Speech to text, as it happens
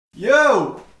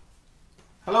Yo!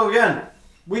 Hello again.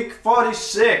 Week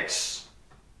 46.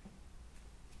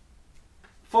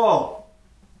 4,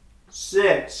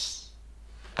 6.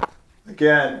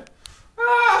 Again.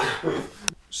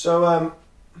 So,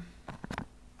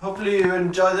 hopefully you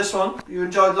enjoyed this one. You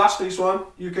enjoyed last week's one.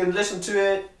 You can listen to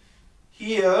it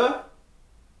here.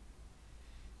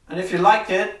 And if you liked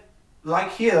it,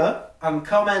 like here and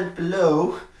comment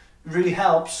below. It really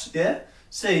helps, yeah?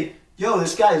 Say, yo,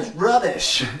 this guy is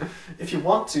rubbish. If you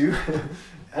want to.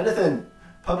 Anything.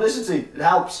 Publicity, it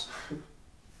helps.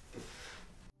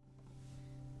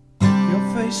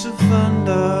 Your face of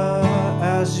thunder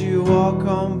as you walk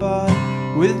on by,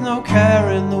 with no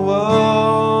care in the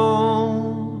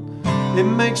world. It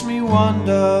makes me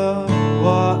wonder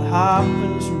what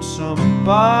happens when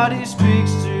somebody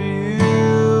speaks to you.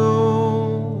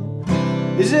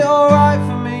 Is it alright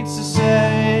for me to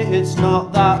say it's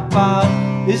not that bad?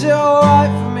 Is it alright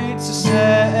for me to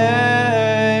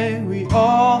say we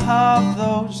all have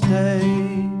those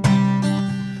days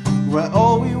where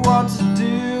all we want to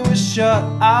do is shut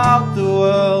out the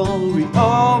world? We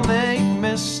all make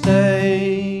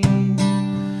mistakes,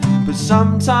 but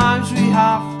sometimes we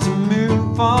have to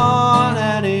move on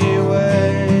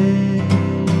anyway.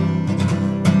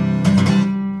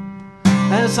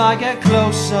 As I get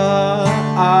closer,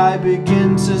 I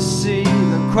begin to see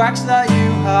the cracks that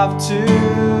you have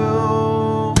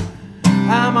too.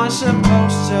 Am I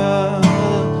supposed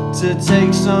to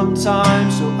take some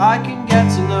time so I can get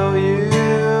to know you?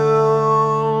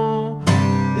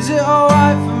 Is it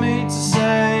alright for me to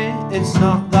say it's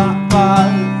not that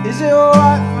bad? Is it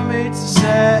alright for me to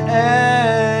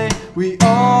say we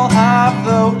all have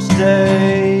those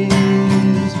days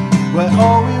where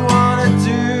all we want to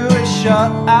do is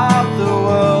shut out the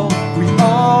world? We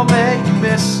all make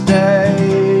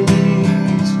mistakes,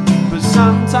 but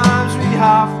sometimes we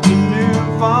have to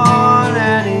move on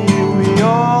anyway. We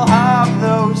all have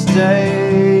those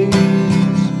days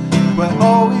where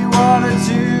all we want to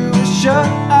do is shut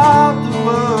out the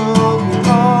world. We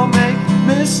all make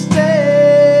mistakes,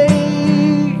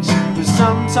 but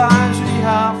sometimes we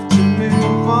have to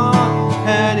move on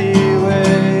anyway.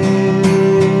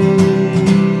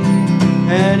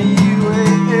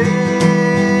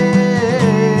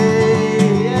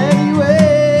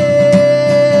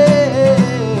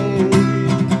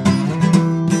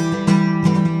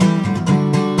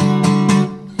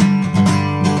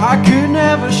 I could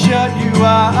never shut you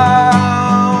out.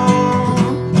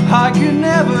 I could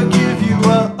never give you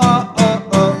up.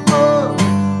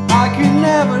 I could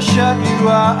never shut you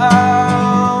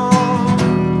out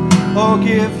or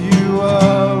give you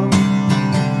up.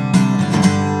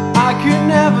 I could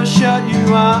never shut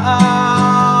you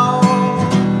out.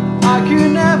 I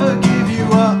could never give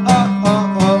you up.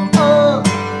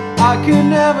 I could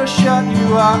never shut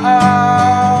you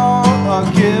out or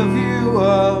give you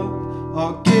up.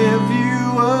 I'll give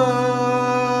you up.